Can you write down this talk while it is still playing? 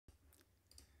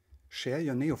share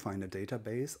your NeoFinder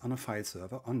database on a file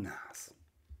server on NAS.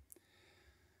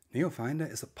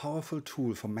 NeoFinder is a powerful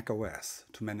tool for macOS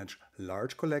to manage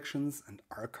large collections and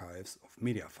archives of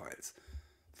media files,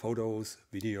 photos,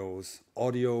 videos,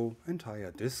 audio,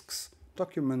 entire disks,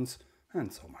 documents,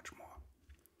 and so much more.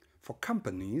 For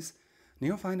companies,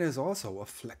 NeoFinder is also a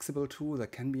flexible tool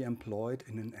that can be employed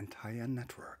in an entire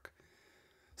network,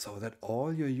 so that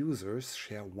all your users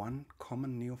share one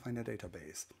common NeoFinder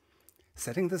database.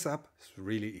 Setting this up is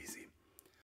really easy.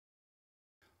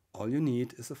 All you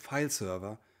need is a file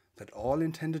server that all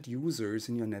intended users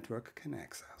in your network can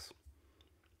access.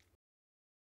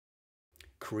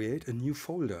 Create a new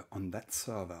folder on that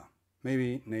server.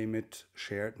 Maybe name it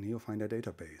Shared NeoFinder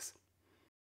Database.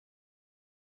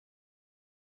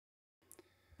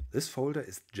 This folder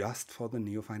is just for the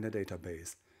NeoFinder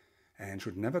database and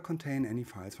should never contain any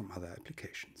files from other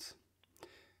applications.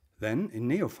 Then in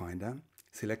NeoFinder,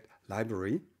 select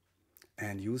Library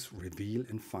and use Reveal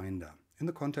in Finder in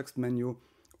the context menu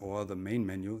or the main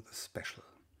menu, the Special.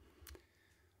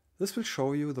 This will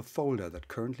show you the folder that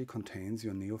currently contains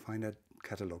your NeoFinder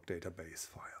catalog database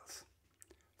files.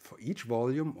 For each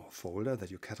volume or folder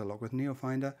that you catalog with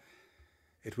NeoFinder,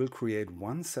 it will create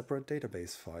one separate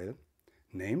database file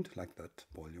named like that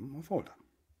volume or folder.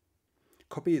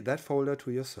 Copy that folder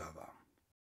to your server.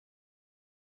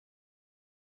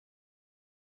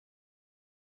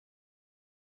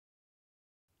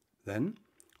 Then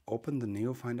open the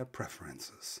NeoFinder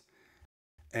preferences.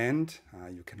 And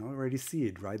you can already see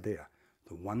it right there,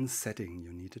 the one setting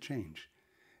you need to change.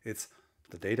 It's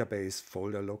the database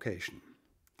folder location.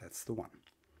 That's the one.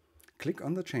 Click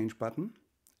on the Change button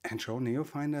and show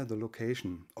NeoFinder the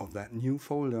location of that new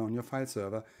folder on your file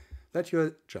server that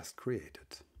you just created.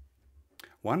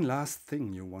 One last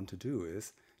thing you want to do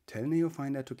is tell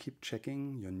NeoFinder to keep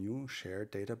checking your new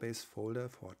shared database folder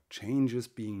for changes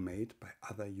being made by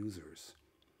other users.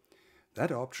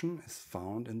 That option is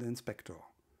found in the inspector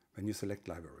when you select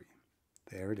Library.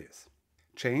 There it is.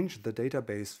 Change the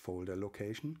database folder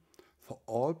location for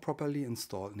all properly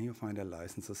installed NeoFinder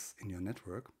licenses in your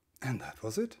network, and that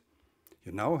was it.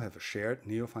 You now have a shared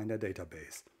NeoFinder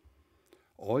database.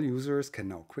 All users can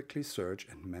now quickly search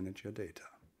and manage your data.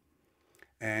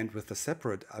 And with the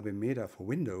separate abeMeda for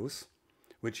Windows,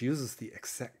 which uses the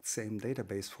exact same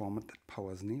database format that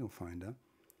powers NeoFinder,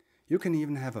 you can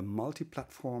even have a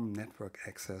multi-platform network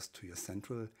access to your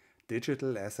central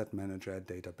digital asset manager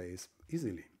database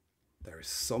easily. There is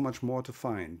so much more to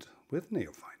find with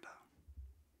NeoFinder.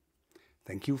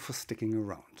 Thank you for sticking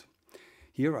around.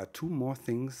 Here are two more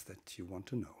things that you want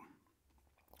to know.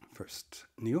 First,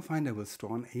 NeoFinder will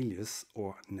store an alias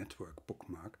or network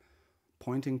bookmark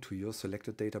pointing to your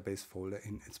selected database folder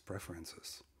in its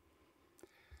preferences.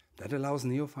 That allows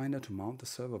NeoFinder to mount the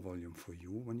server volume for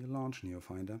you when you launch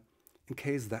NeoFinder, in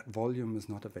case that volume is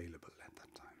not available at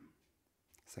that time.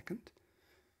 Second,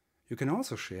 you can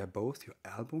also share both your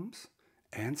albums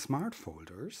and smart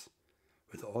folders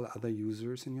with all other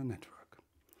users in your network.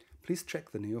 Please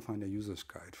check the NeoFinder User's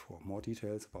Guide for more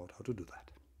details about how to do that.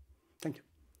 Thank you.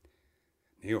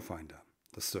 NeoFinder,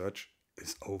 the search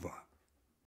is over.